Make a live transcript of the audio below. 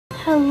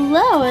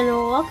Hello and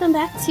welcome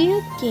back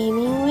to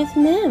Gaming with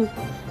Mim.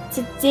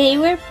 Today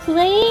we're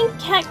playing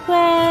Cat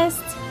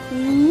Quest.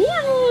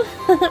 Meow!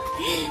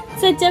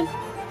 Such a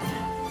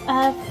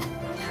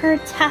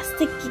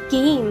fantastic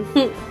game.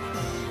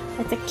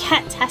 It's a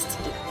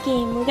cat-tastic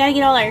game. We gotta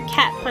get all our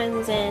cat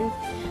puns in.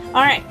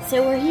 Alright,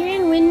 so we're here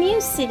in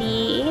Windmew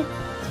City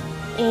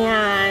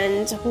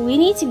and we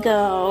need to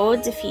go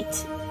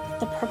defeat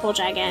the purple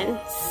dragon.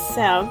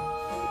 So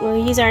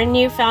we'll use our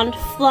newfound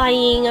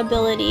flying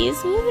abilities.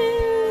 Woohoo!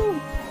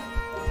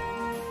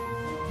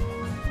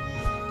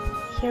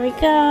 Here we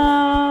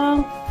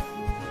go.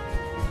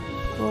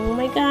 Oh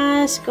my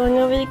gosh, going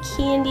over the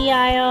candy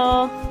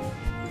aisle.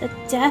 The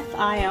death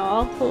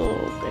aisle. Oh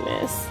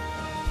goodness.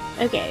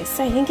 Okay,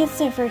 so I think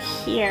it's over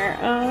here.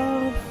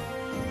 Oh,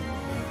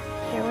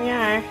 here we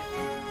are.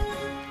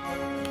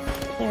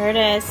 There it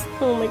is.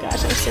 Oh my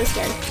gosh, I'm so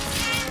scared.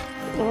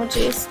 Oh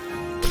jeez.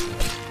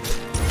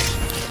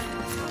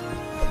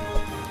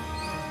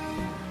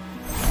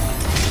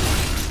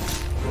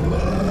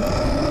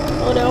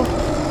 Oh no.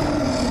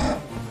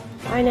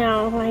 I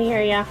know, I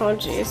hear ya. Oh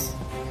jeez.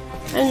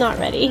 I'm not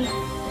ready.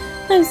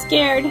 I'm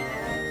scared.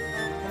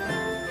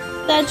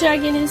 That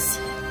dragon is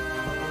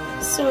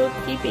so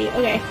creepy.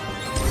 Okay.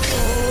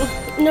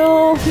 Oh,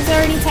 no, he's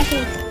already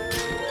attacking.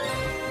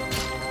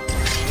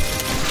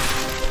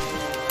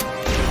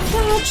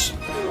 Dodge.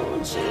 Oh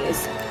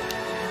jeez.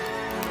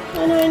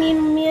 Oh no, I need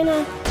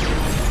mana.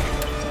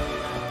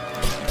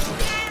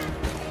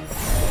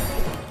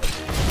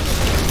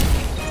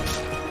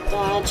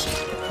 Dodge.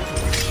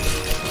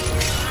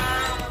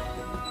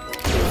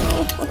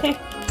 Oh, okay.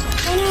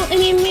 Oh no, I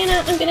need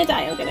mana. I'm gonna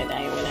die. I'm gonna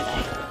die. I'm gonna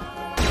die.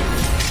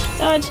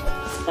 Dodge.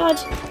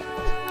 Dodge.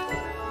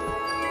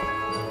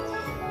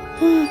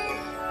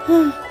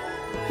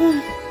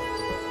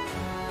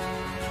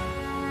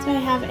 Do I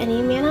have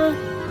any mana?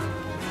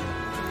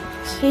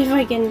 See if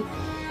I can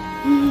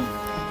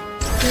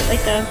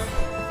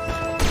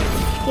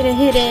get a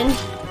hit in.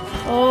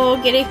 Oh,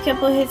 get a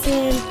couple hits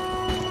in.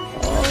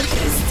 Oh,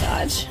 just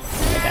dodge.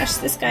 Oh my gosh,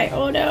 this guy.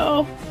 Oh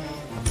no.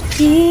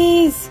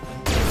 Jeez.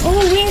 Oh,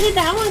 where did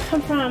that one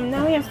come from?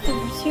 Now we have two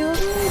of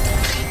them?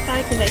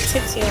 Probably because I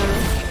took too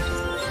long.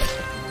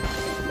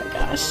 Oh my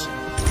gosh.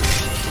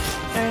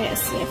 Alright,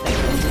 let's see if I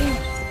can do.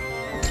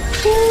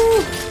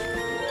 Woo!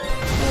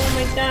 Oh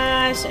my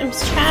gosh, I'm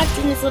trapped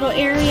in this little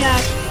area.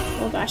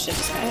 Oh gosh, I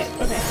just got hit.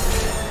 Okay.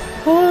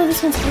 Oh,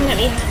 this one's coming at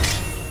me.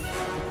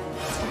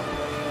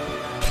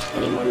 I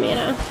need more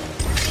mana.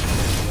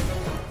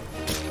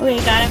 Okay,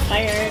 got a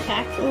fire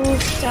attack. Ooh,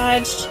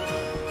 dodged.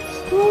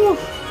 Ooh,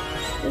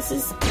 this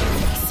is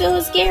so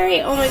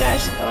scary. Oh my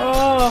gosh.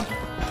 Oh,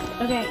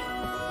 okay.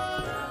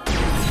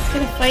 It's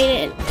gonna fight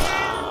it.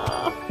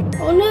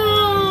 Oh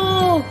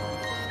no!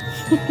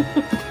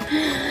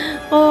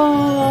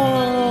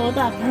 Oh,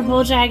 that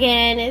purple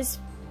dragon is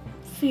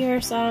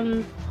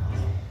fearsome.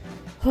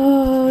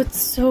 Oh,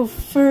 it's so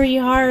furry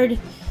hard.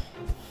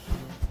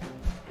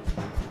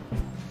 Oh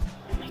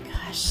my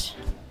gosh.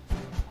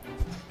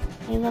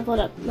 I leveled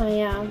up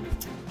my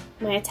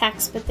my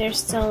attacks, but they're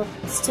still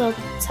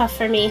tough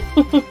for me.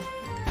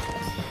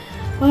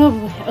 Oh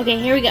boy. Okay,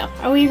 here we go.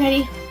 Are we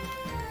ready?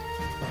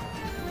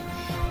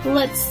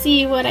 Let's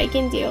see what I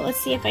can do. Let's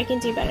see if I can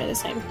do better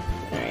this time.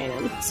 Alright,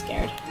 I'm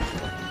scared.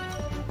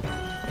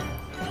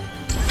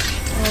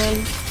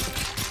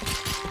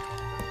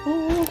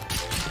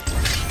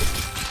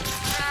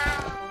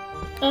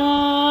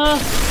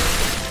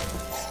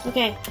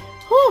 Okay.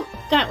 Whew,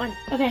 got one.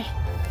 Okay.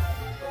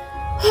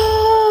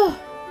 Oh,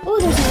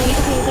 there's only,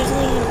 okay, there's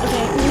only him.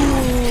 Okay.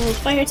 Ooh,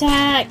 fire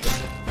attack.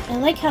 I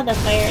like how the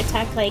fire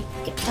attack, like,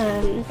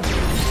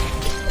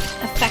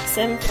 affects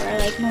him for,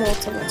 like,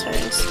 multiple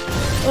turns.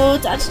 Oh,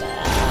 dodge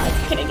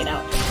that. Can I get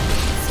out?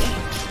 Let's see.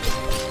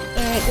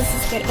 Alright, this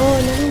is good. Oh,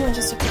 another one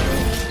just appeared.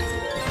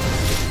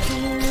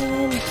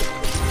 And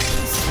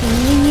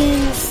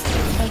minions.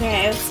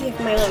 Okay, let's see if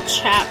my little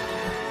trap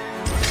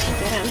can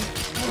get him.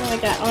 Oh, I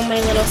got all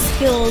my little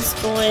skills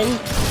going.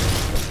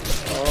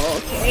 Oh,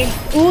 okay.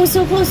 Oh,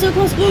 so close, so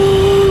close.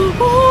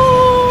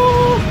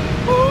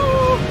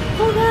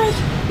 Oh gosh,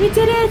 we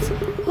did it.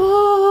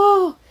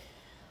 Oh,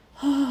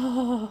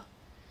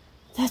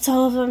 that's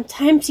all of them.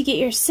 Time to get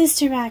your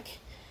sister back.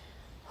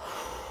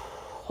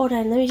 Hold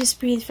on, let me just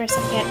breathe for a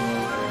second.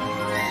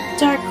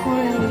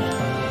 Darkhorn.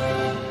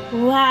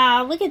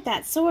 Wow, look at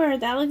that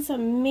sword. That looks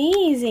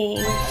amazing.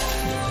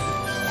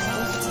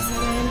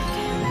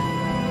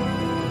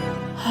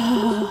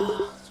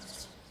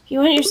 If you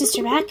want your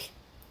sister back,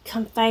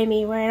 come find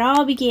me where it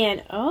all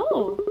began.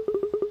 Oh.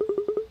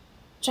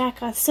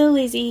 Jackoth's so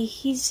lazy,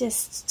 he's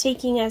just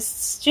taking us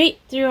straight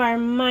through our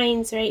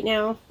minds right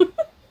now.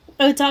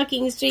 Oh,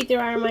 talking straight through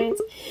our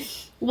minds.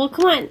 Well,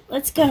 come on,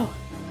 let's go.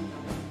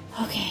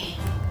 Okay.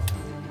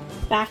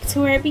 Back to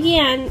where it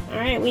began.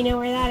 Alright, we know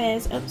where that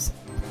is. Oops.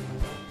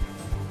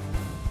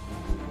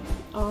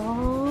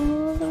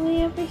 All the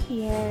way over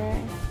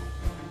here.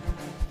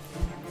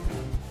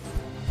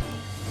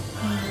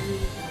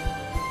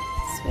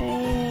 This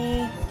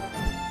way.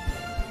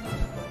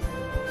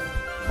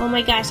 Oh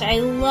my gosh, I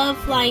love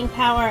flying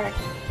power.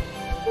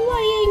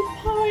 Flying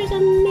power is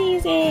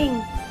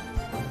amazing.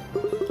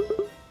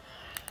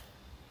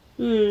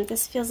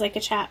 This feels like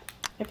a trap.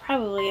 It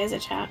probably is a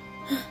trap.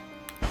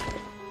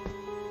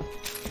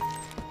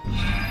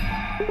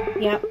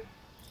 Yep.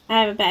 I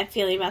have a bad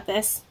feeling about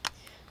this.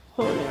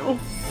 Oh no.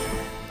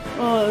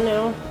 Oh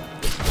no.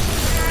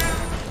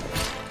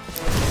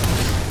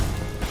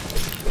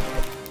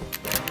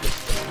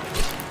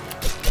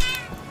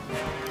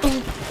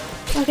 Oh,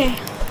 okay.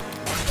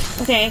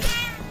 Okay.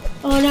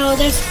 Oh no,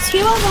 there's 2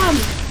 of them!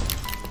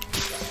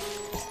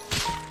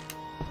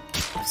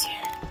 Who's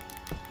here?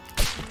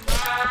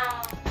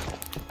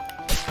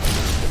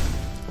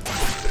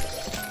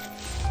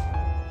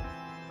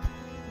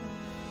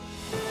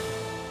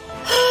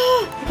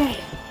 Okay,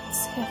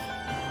 let's go.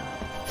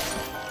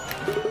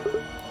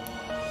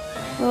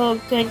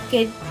 Oh, good.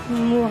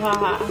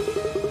 Mwahaha.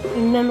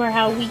 Remember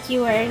how weak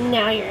you were,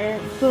 now you're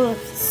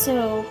both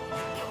so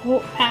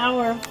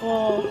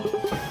powerful.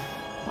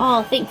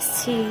 All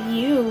thanks to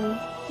you,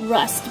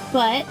 Rust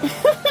Butt.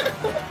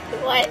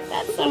 What?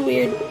 That's a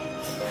weird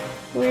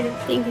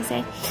thing to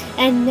say.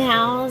 And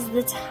now's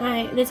the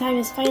time. The time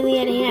is finally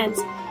at hand.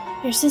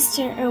 Your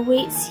sister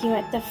awaits you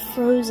at the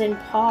frozen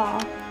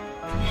paw.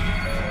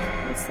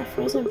 What's the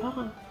frozen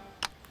paw?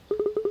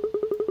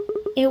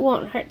 It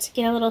won't hurt to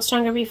get a little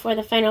stronger before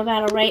the final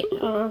battle, right?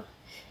 Come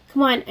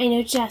on, I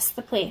know just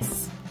the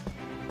place.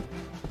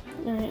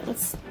 Alright,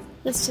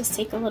 let's just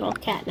take a little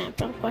cat nap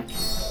real quick.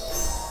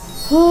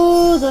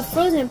 Oh, the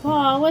frozen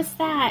paw, what's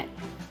that?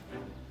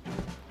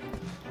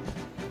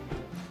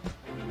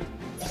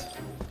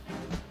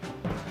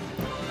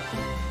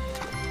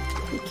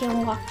 We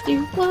can walk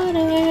through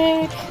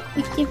water,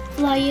 we can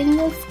fly in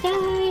the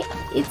sky,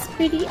 it's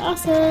pretty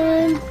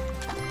awesome.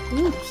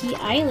 Ooh, Key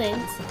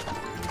Island.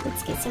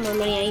 Let's get some more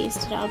money, I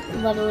used it all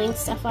leveling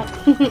stuff up.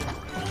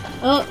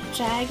 Oh,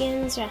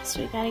 Dragon's Rest,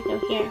 we gotta go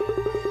here.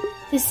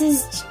 This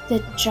is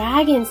the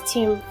Dragon's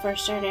Tomb for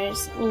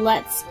starters.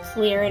 Let's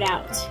clear it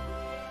out.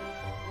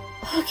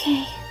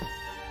 Okay.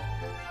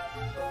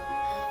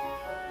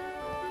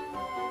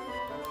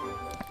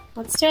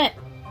 Let's do it.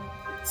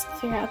 Let's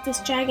clear out this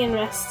Dragon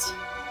Rest.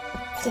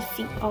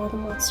 Defeat all the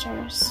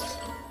monsters.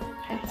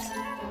 Okay.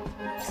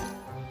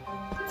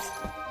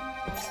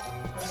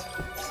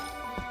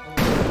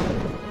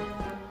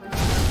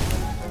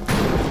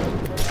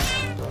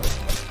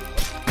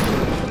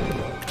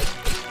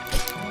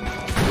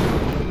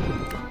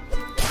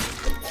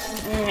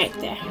 Alright,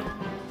 there.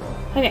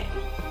 Okay.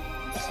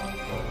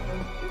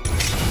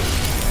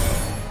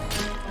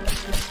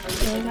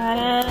 I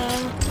gotta...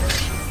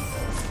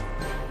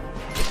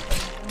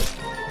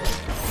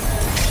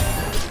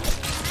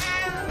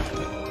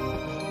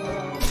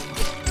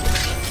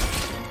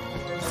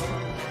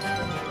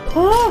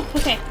 Oh,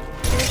 okay.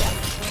 Here we go.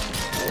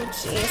 Oh,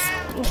 jeez.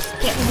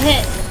 Getting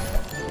hit.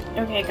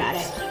 Okay, got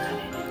it.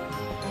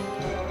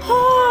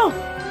 Oh!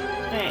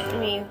 Alright, let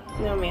me...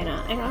 No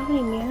mana. I don't have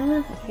any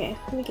mana? Okay,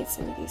 let me get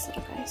some of these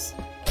little guys.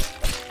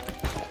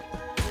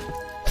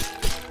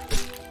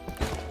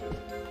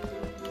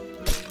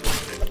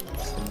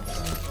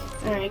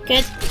 Alright,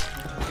 good.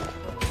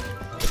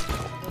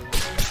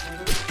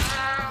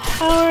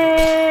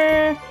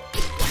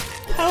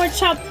 Power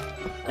chop!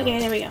 Okay,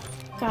 there we go.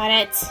 Got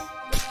it.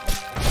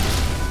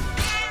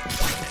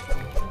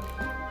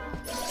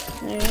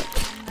 Alright.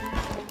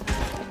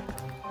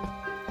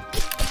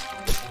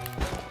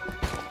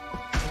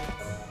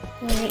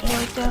 Alright, here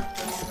we go.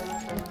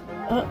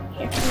 Oh,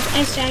 here comes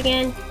Ice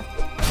Dragon.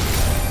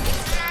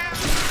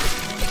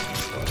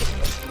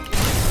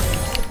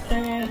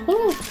 Alright,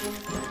 woo!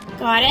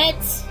 Got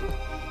it!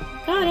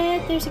 Got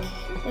it! There's a key.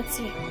 Let's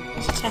see.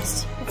 There's a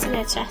chest. What's in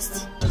that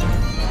chest?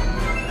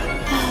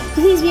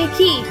 Please be a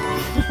key!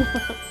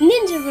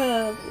 Ninja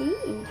robe!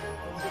 Ooh.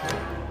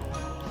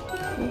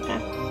 Okay.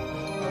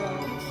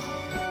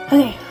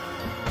 Okay.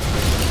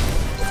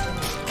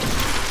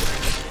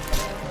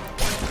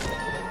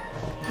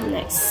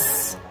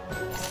 Nice.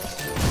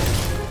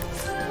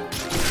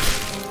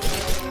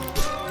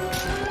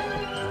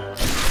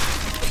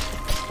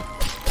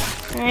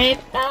 Alright,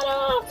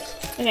 battle!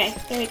 Okay,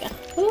 there we go.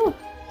 Ooh.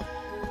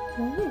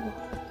 Ooh.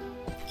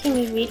 Can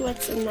we read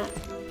what's in that?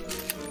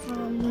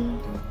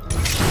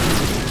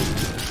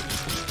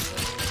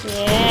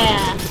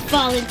 Yeah,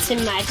 fall into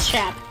my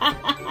trap. Ha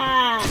ha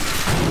ha!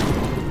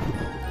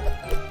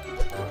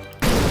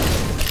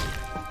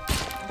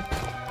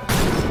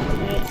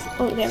 Alright.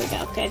 Oh, there we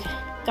go. Good.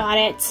 Got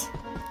it.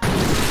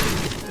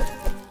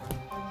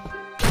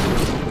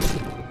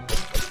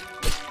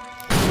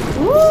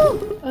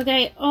 Woo!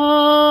 Okay.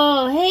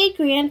 Oh, hey,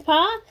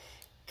 Grandpa.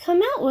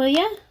 Come out, will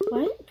ya?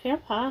 What?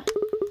 Grandpa?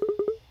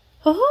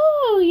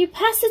 Oh, you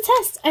passed the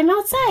test. I'm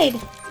outside.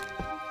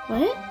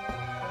 What?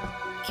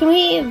 Can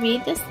we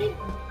read this thing?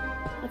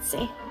 Let's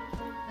see.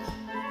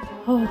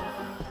 Oh.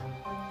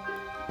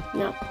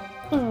 No.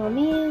 Oh,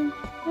 man.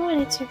 I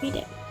wanted to read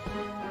it.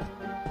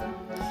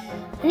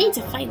 I need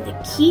to find the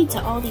key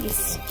to all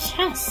these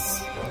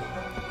chests.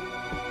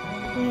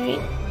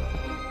 Alright.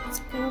 Let's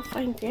go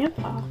find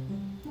Grandpa.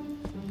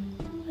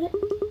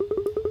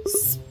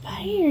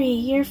 Fiery,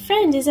 your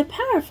friend is a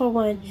powerful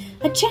one.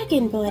 A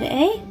dragon blood,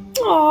 eh?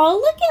 Aw,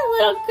 look at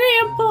little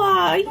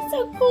Grandpa. He's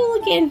so cool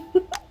looking.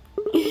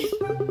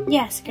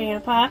 Yes,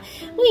 Grandpa.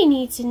 We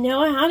need to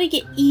know how to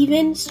get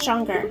even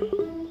stronger.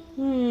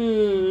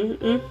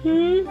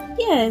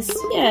 Yes.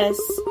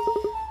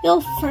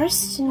 You'll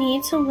first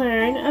need to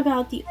learn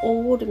about the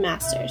old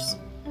masters.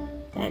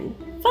 Then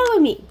follow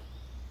me.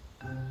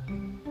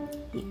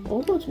 The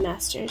old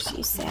masters,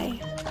 you say?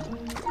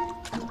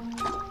 Okay.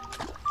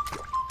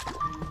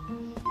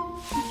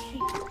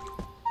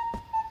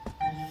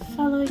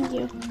 Following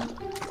you.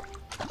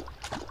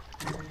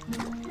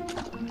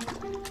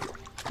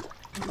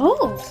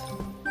 Oh,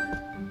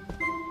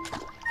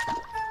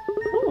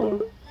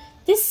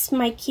 this,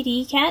 my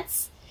kitty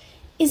cats,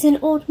 is an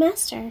old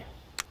master.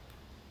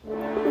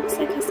 Looks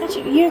like a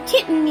statue. You're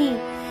kidding me.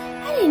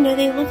 I didn't know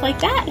they looked like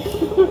that.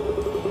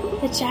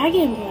 The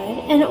dragon blood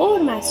and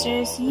old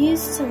masters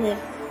used to live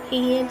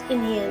hand in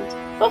hand.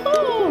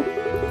 Oh!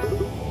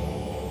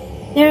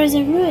 There is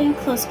a ruin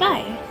close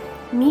by.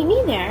 Meet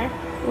me there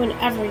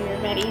whenever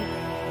you're ready.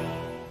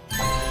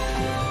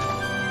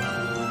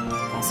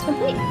 Quest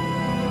complete.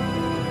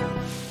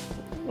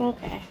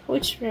 Okay,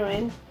 which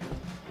ruin?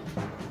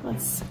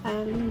 Let's,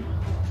 where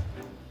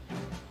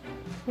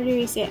do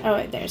we see it?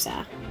 Oh, there's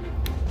an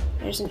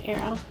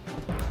arrow.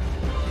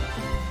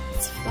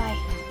 Let's fly.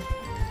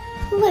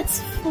 Let's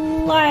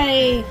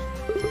fly!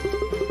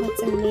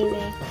 That's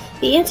amazing.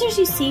 The answers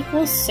you seek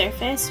will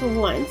surface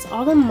once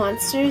all the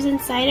monsters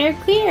inside are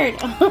cleared.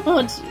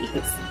 Oh,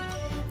 jeez.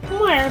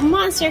 More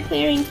monster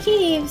clearing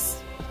caves.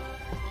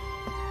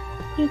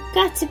 You've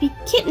got to be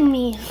kidding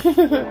me.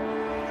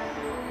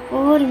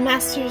 Old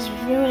Master's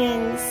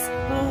ruins.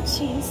 Oh,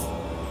 jeez.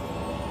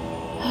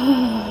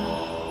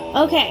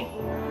 Okay.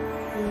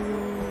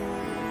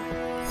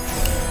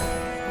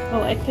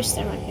 Oh, I pushed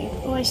the wrong thing.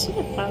 Oh, I should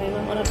have probably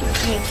leveled up the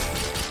thing.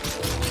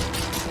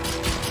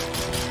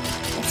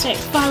 That's right.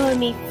 Follow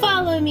me.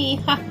 Follow me.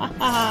 Ha ha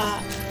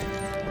ha.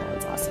 Oh,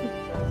 that's awesome.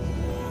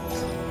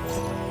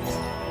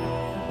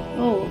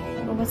 Oh,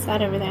 what's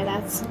that over there?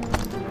 That's...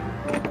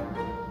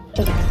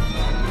 Okay.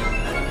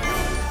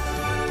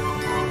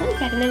 Oh,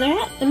 got another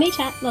hat. A mage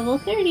hat. Level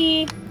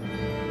 30.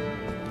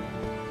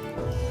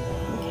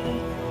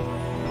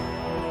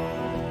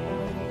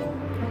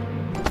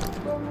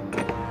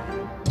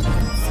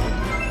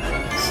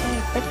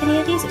 Any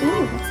of these? Ooh,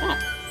 what's that?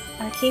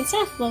 Arcane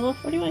Staff, level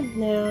 41.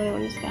 No, I don't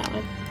want to do that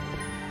one.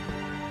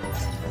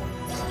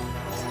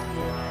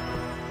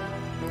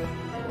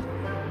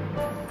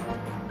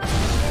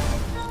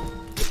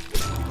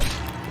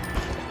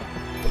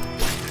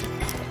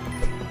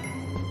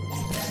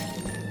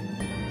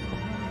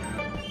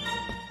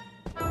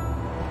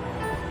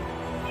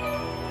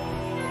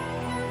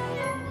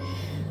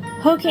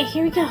 Okay,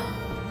 here we go.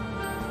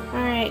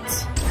 Alright.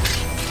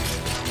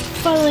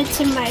 Fall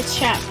into my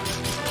trap.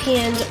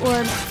 Hand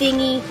orb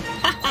thingy.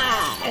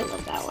 Haha! I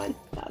love that one.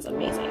 That was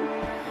amazing.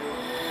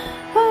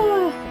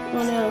 Oh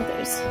no,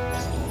 there's...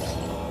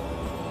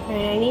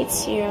 Alright, I need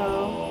to...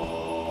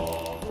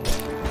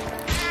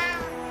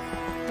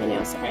 I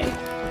know, sorry.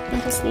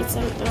 I just need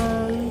some,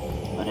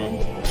 hold on. I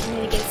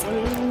need to get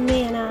some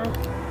mana.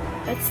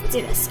 Let's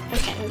do this.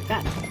 Okay, we've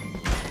got...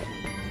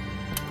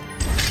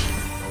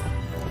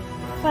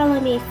 Follow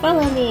me,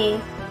 follow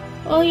me!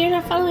 Oh, you're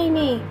not following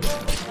me!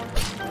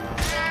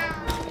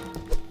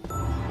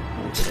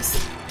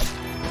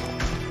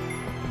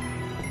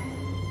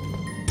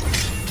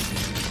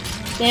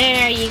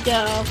 There you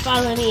go.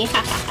 Follow me.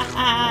 Ha ha ha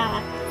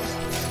ha.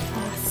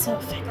 Oh, so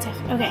effective.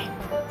 Okay.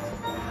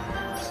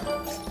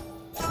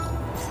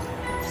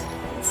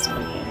 It's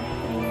down here.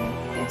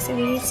 Okay, so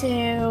we need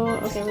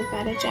to... Okay, we've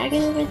got a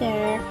dragon over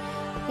there.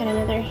 Got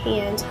another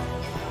hand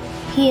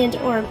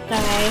orb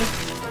guy.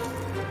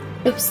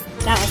 Oops,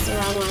 that was the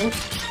wrong one.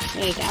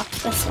 There you go.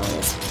 This one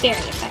is very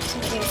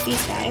effective against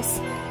these guys.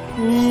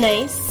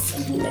 Nice.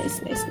 Nice.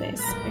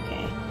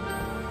 Okay.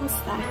 What's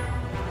that?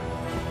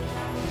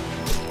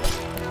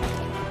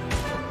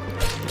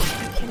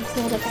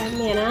 Build up our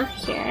mana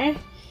here.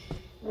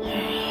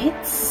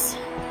 Alright.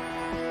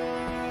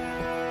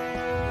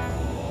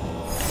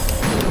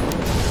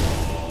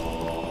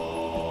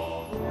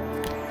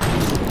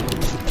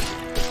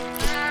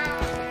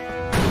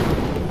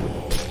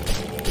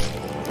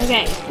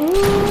 Okay.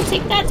 Ooh,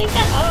 take that.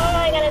 Oh,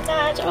 I gotta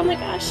dodge. Oh my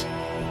gosh.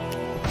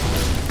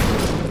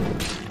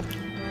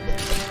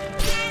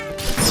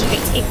 Let's try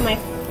to take my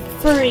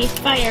furry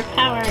fire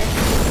power.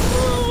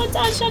 Oh,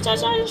 dodge.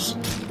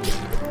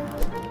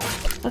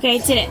 Okay, I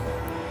did it.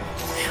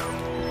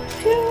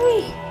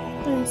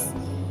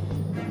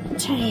 I'm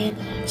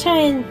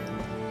trying.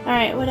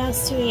 Alright, what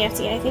else do we have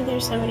to get? I think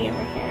there's somebody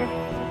over here.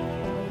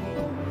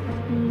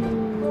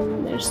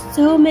 There's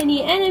so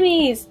many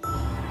enemies! Do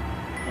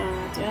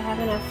I have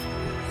enough?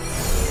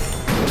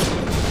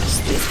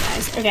 Just these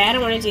guys. Okay, I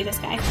don't want to do this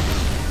guy.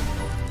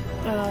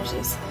 Oh,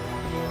 jeez.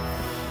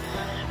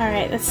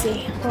 Alright, let's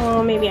see.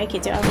 Oh, maybe I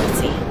could do it. Let's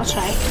see. I'll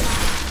try.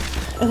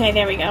 Okay,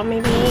 there we go.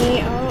 Maybe...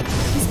 Oh,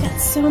 he's got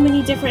so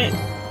many different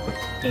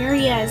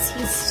areas.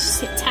 He's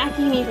just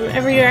attacking me from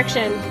every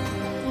direction.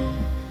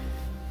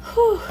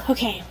 Whew.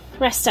 Okay,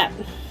 rest up.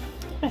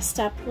 Rest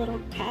up,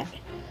 little cat.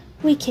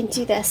 We can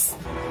do this.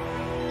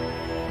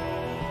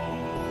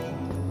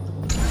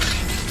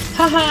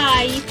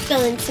 Haha, you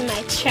fell into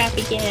my trap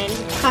again.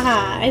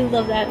 Haha, I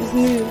love that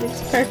move.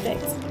 It's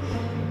perfect.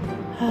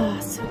 Oh,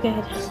 so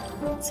good.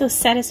 So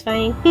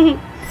satisfying.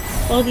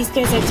 Oh, these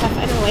guys are tough.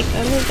 I don't like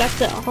them. They've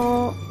got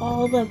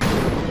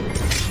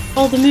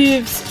all the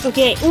moves.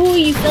 Okay. Oh,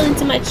 you fell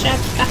into my trap.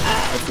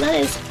 Haha, it's not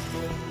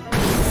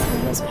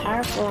as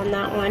powerful on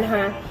that one,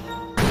 huh?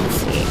 Let's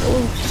see.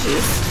 Oh,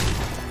 jeez.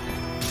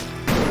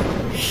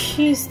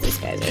 Jeez, these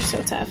guys are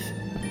so tough.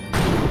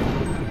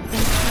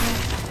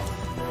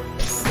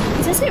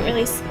 It doesn't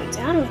really slow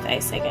down with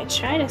ice. Like, I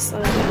try to slow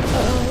it down.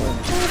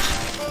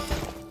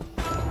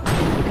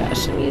 Oh my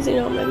gosh, I'm using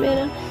all my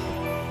mana.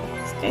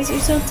 These guys are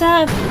so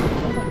tough.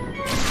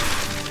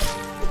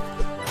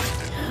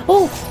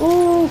 Oh,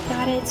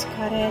 got it.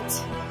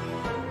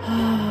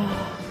 Oh,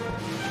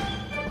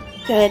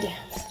 good.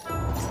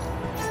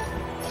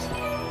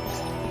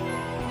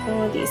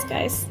 Oh, these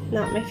guys,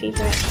 not my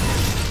favorite.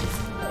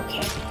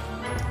 Okay.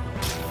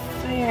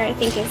 Fire, I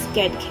think is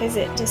good because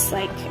it just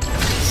like,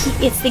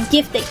 it's the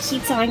gift that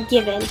keeps on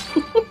giving.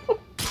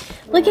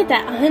 Look at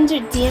that,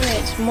 100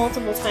 damage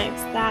multiple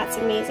times. That's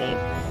amazing.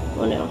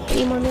 Oh no, I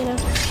need more mana.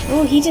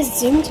 Oh, he just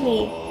zoomed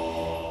me.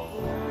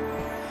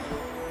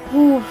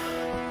 Whew.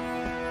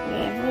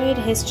 Okay, avoid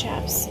his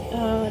traps.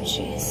 Oh,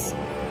 jeez.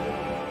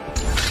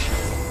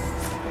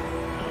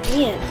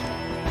 Man.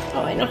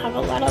 Oh, I don't have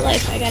a lot of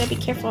life. I gotta be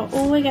careful.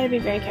 Oh, I gotta be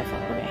very careful.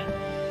 Okay.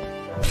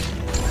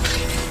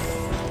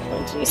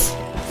 Oh, jeez.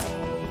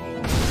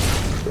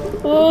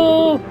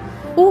 Oh!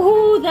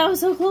 Ooh, that was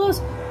so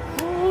close!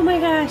 Oh my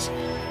gosh!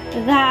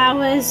 That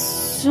was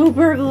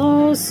super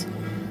close!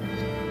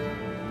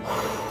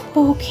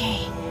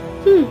 Okay.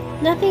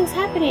 Nothing's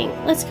happening.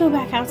 Let's go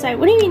back outside.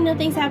 What do you mean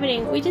nothing's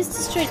happening? We just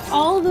destroyed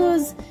all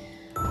those...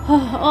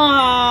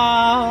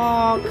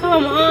 Oh,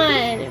 come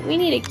on! We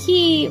need a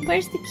key.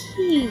 Where's the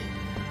key?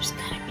 There's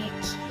gotta be a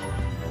key.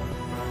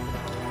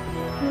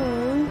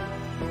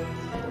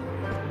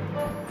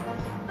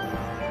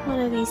 One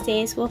of these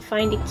days we'll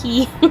find a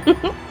key.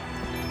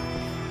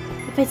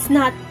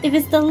 If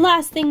it's the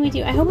last thing we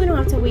do, I hope we don't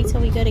have to wait till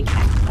we go to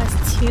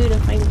Class 2 to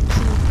find the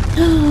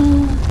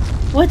key.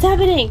 What's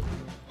happening?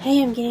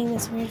 Hey, I'm getting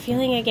this weird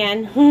feeling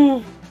again.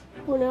 Oh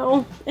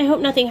no. I hope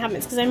nothing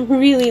happens because I'm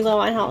really low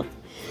on health.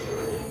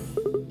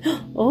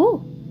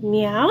 Oh,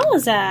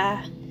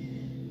 Meowza.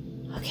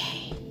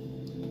 Okay.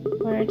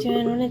 We're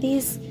doing one of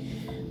these.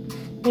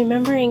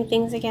 Remembering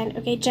things again.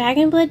 Okay,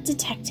 Dragon Blood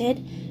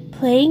detected.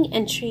 Playing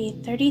entry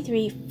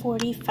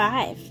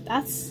 3345.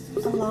 That's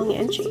a long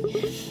entry.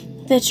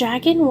 The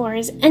Dragon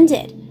Wars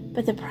ended,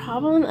 but the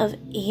problem of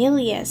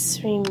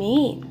Alias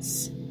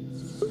remains.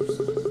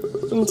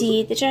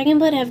 Indeed, the Dragon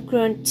Blood have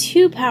grown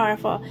too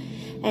powerful,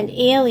 and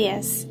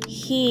Alias,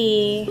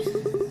 he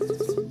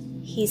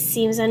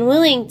seems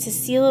unwilling to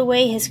seal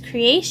away his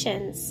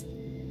creations.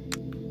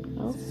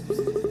 Oh.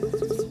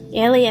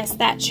 Alias,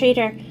 that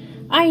traitor,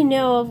 I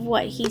know of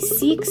what he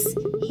seeks.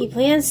 He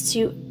plans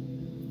to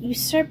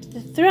usurp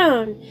the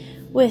throne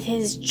with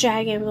his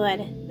Dragon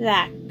Blood,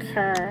 that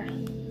cur.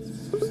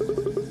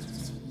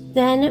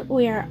 Then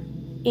we are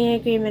in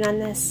agreement on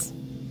this.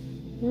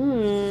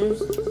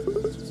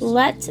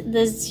 Let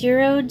the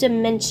zero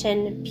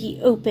dimension be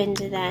opened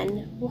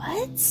then.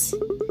 What?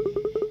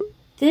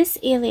 This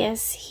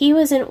Alias, he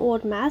was an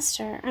old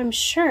master, I'm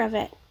sure of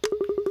it.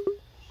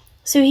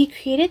 So he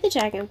created the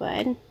Dragon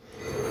Blood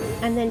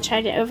and then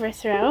tried to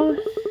overthrow.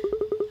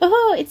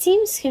 Oh, it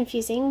seems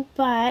confusing,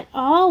 but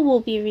all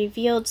will be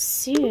revealed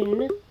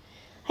soon.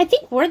 I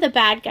think we're the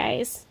bad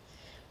guys.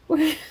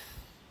 We're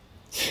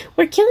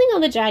killing all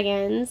the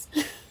dragons.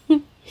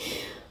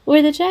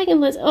 We're the Dragon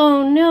Bloods.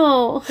 Oh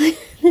no,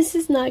 this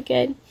is not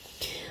good.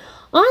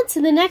 On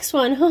to the next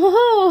one.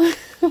 Oh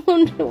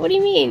no, what do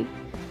you mean?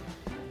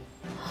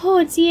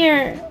 Oh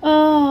dear.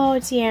 Oh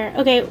dear.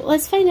 Okay,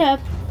 let's find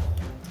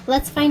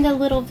a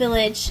little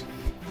village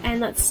and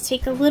let's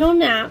take a little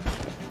nap.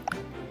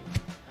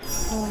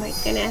 Oh my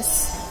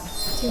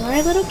goodness. Do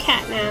our little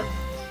cat nap.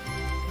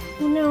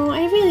 Oh no,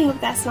 I really hope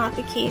that's not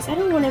the case. I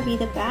don't want to be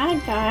the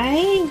bad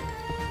guy.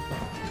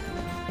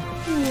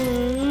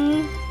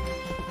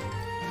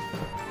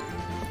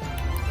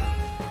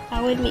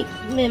 That would make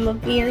him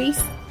very,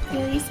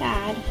 very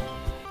sad.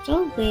 The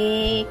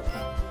lake,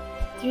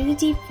 through the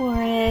deep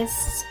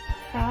forest,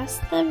 across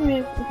the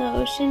river, the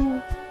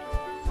ocean.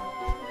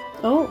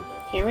 Oh,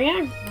 here we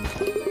are.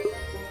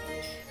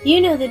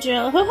 You know the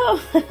drill.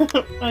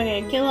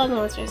 Okay, kill all the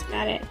monsters.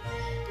 Got it.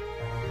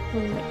 Oh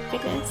my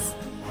goodness.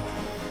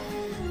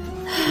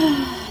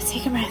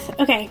 Take a breath.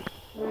 Okay.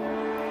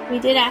 We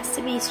did ask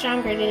to be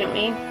stronger, didn't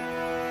we?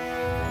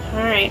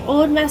 Alright,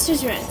 Old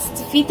Master's Runs.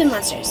 Defeat the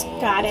monsters.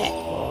 Got it.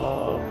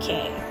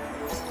 Okay.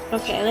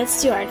 Okay,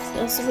 let's do ours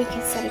so we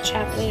can set a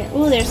trap later.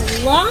 Oh, there's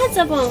lots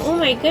of them. Oh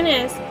my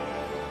goodness.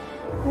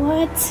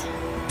 What?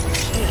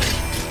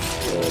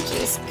 Oh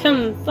jeez.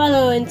 Come,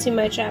 follow into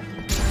my trap.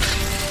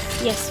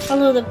 Yes,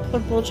 follow the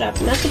purple jump.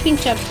 Not the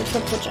pink jump, the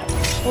purple jump.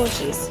 Oh,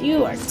 jeez.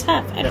 You are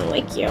tough. I don't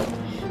like you.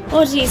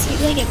 Oh, jeez. He,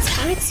 like,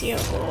 attacks you.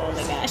 Oh,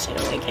 my gosh. I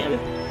don't like him.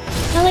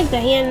 I like the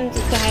hand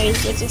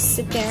guys that just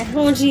sit there.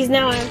 Oh, jeez.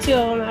 Now I have two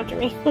of them after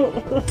me.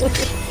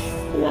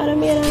 I'm out of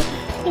mana.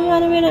 I'm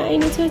out of mana. I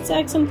need to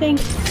attack something.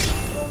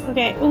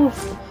 Okay. Ooh.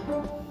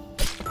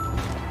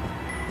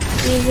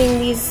 Using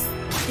these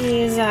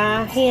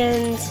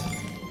hand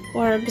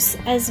orbs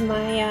as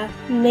my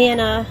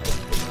mana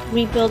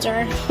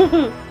rebuilder.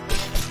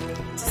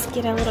 Just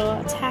get a little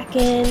attack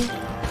in.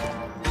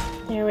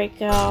 There we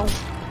go.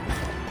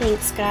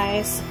 Thanks,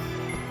 guys.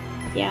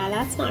 Yeah,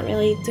 that's not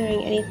really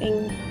doing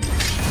anything.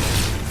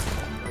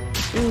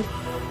 Ooh.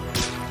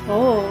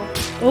 Oh.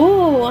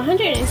 Ooh,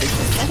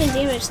 167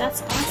 damage.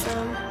 That's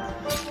awesome.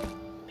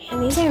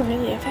 Man, these are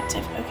really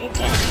effective. Okay,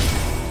 good.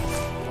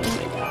 Oh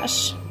my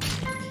gosh.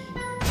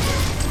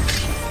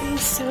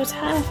 He's so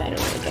tough. I don't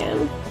like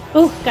him.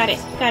 Oh, got it.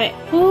 Got it.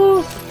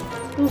 Ooh.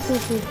 Ooh, ooh,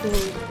 ooh,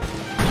 ooh.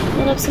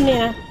 Build up some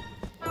mana.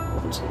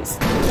 Oh, jeez.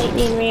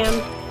 Lightning ram.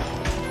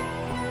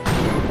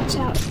 Watch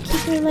out.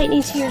 Keep your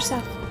lightning to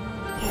yourself.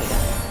 There we go.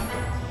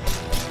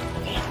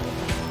 Okay.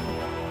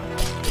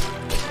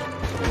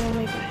 Oh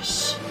my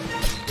gosh.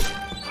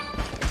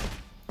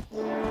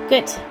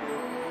 Good.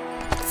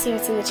 Let's see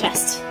what's in the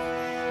chest.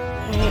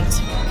 Alright.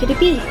 What could it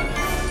be?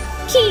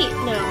 Key!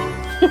 No.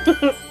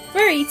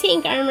 Furry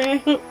tank armor.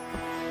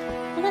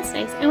 Well, that's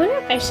nice. I wonder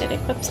if I should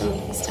equip some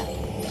of this stuff.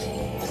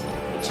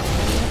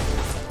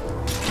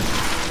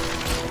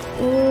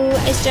 Ooh,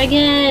 Ice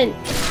Dragon!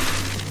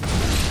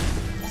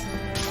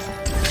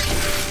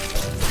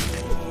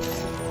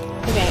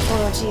 Okay,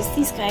 oh jeez,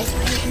 these guys,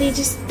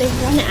 they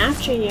run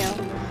after you.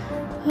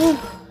 Oh,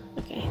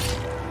 okay.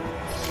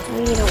 Oh,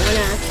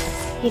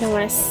 you don't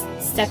wanna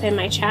step in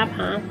my trap,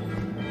 huh?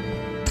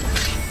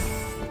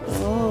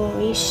 Oh,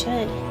 you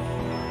should.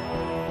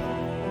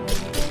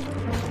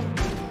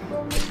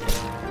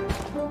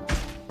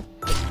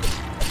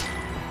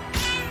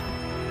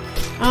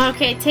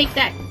 Okay, take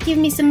that. Give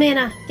me some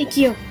mana. Thank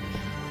you.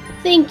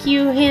 Thank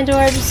you, hand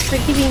orbs, for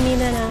giving me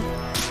mana.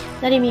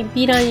 Letting me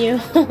beat on you.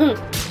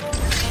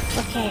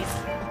 Okay.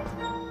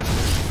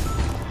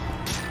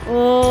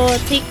 Oh,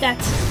 take that.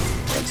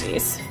 Oh,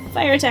 jeez.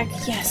 Fire attack.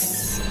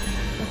 Yes.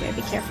 Okay,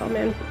 be careful,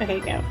 man. Okay,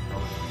 go. Okay.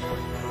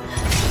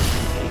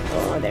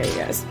 Oh, there he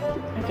goes.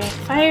 Okay,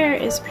 fire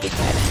is pretty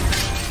good.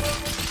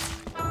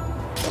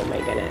 Oh my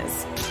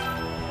goodness.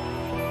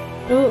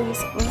 Oh,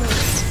 he's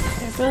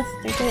almost. They're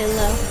getting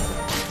low.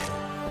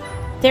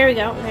 There we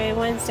go. Okay,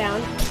 one's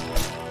down.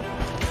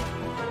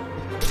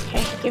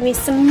 Okay, give me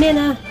some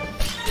mana.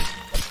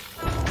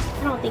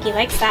 I don't think he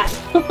likes that.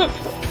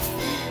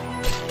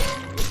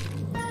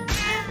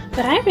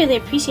 But I really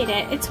appreciate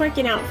it. It's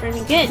working out for me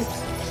good.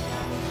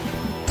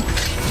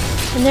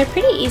 And they're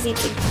pretty easy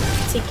to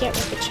get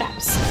with the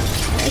traps.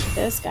 I like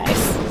those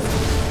guys.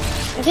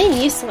 I didn't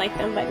used to like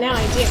them, but now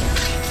I do.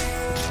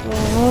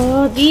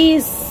 Oh,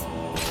 these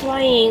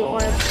flying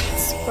or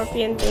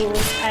scorpion things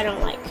I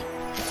don't like.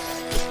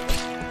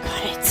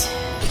 Got it.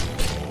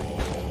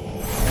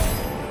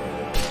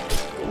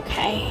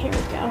 Okay, here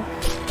we go.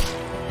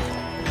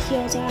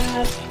 Healed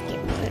up, get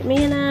more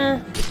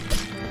mana.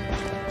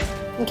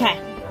 Okay.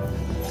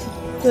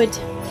 Good.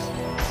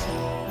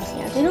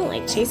 Yeah, they don't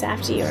like chase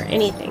after you or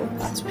anything.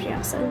 That's pretty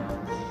awesome.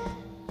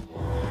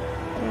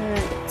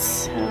 Alright,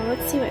 so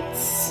let's see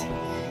what's...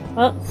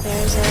 Oh,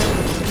 there's a...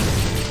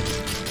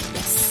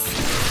 Yes.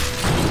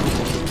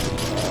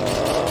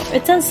 Oh,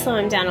 it does slow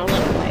him down a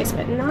little ways,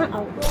 but not a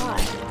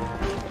lot.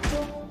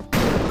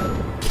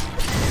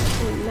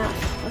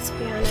 Enough, let's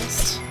be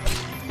honest.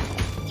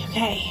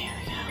 Okay, here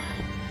we go.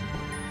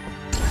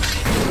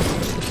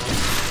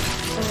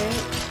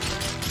 Alright.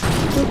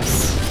 Oops.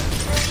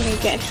 Okay,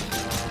 good.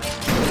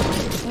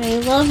 I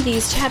love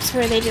these traps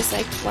where they just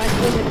like fly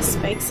over the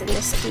spikes and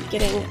just keep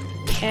getting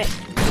hit.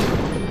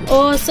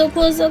 Oh, so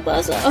close, so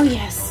close. Oh,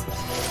 yes.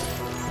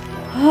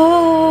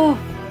 Oh,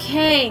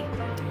 okay.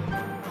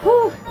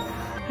 Whew.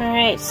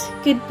 Alright.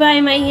 Goodbye,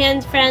 my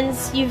hand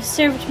friends. You've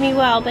served me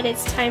well, but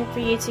it's time for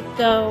you to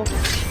go.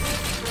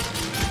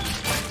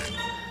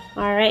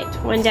 Alright,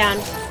 one down.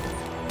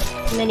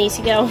 Many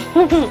to go.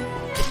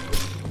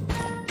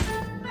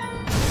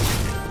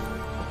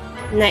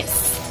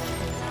 Nice.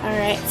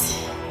 Alright.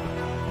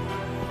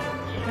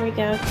 Here we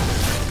go.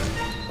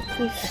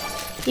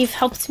 You've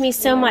helped me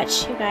so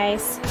much, you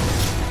guys.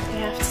 I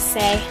have to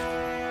say.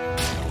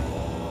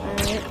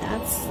 Alright,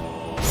 that's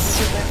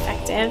super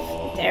effective.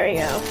 There we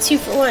go. 2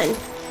 for 1.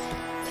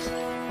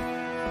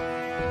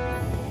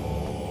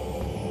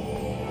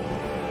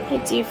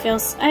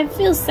 I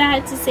feel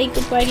sad to say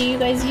goodbye to you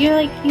guys.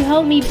 You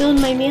helped me build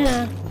my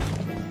mana.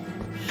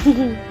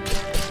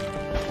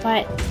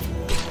 But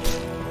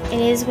it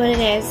is what it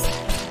is.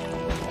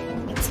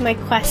 It's my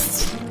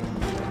quest.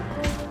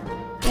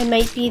 I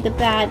might be the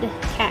bad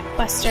cat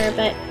quester,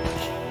 but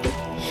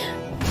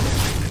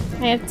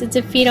I have to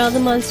defeat all the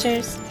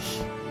monsters.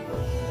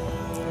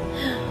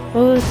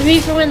 Oh, 3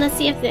 for 1. Let's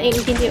see if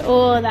we can do.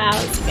 Oh, that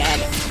was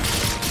good.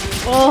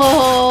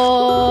 Oh,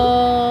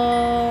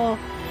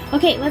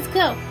 Okay, let's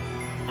go.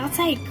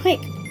 Outside, quick.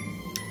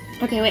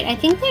 Okay, wait, I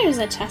think there's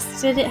a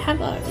chest. Did it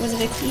have a, was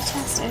it a key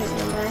chest? I don't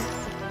remember.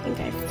 I think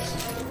I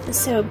was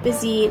so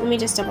busy. Let me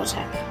just double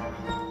check.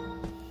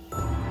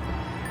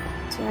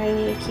 Do I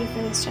need a key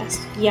for this chest?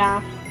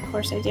 Yeah, of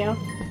course I do.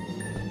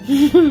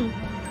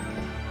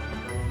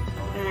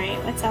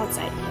 Alright, what's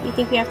outside? You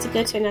think we have to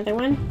go to another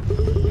one?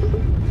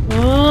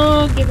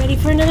 Oh, get ready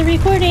for another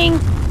recording.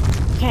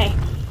 Okay.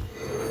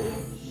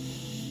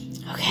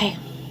 Okay.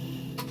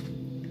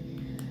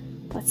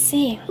 Let's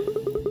see.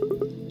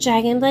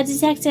 Dragon blood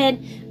detected.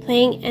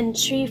 Playing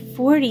entry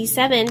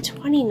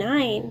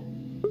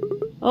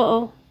 4729.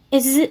 Uh-oh.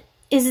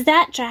 Is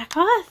that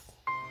Dracoth?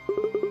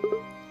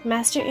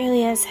 Master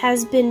Alias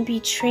has been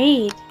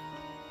betrayed.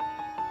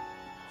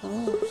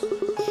 Oh.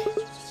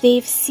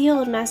 They've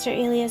sealed Master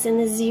Alias in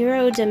the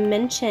 0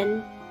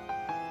 dimension.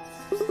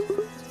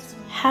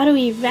 How do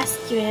we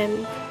rescue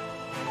him?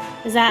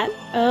 Is that...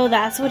 Oh,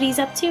 that's what he's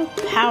up to?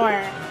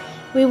 Power.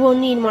 We will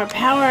need more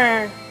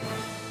power.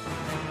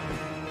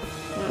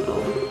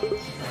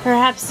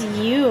 Perhaps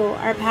you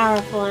are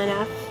powerful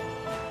enough.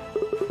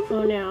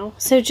 Oh no.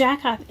 So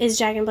Dracoth is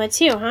Dragon Blood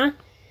too, huh?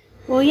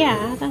 Well,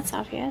 yeah, that's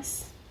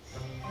obvious.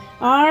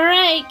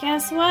 Alright,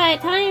 guess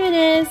what time it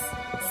is?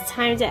 It's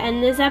time to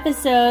end this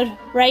episode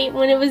right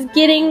when it was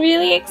getting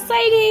really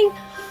exciting.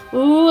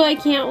 Ooh, I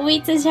can't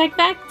wait to check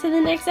back to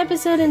the next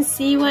episode and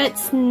see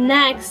what's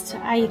next.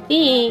 I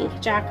think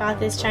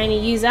Dracoth is trying to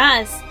use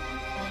us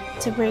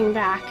to bring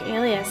back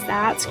Alias.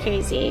 That's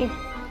crazy.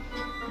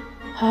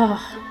 Oh,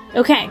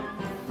 okay.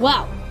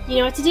 Well, you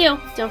know what to do.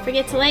 Don't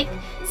forget to like,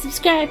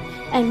 subscribe,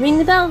 and ring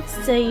the bell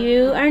so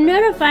you are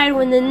notified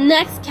when the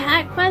next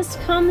cat quest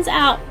comes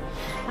out.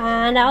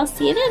 And I'll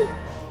see you then.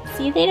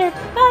 See you later.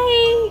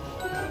 Bye!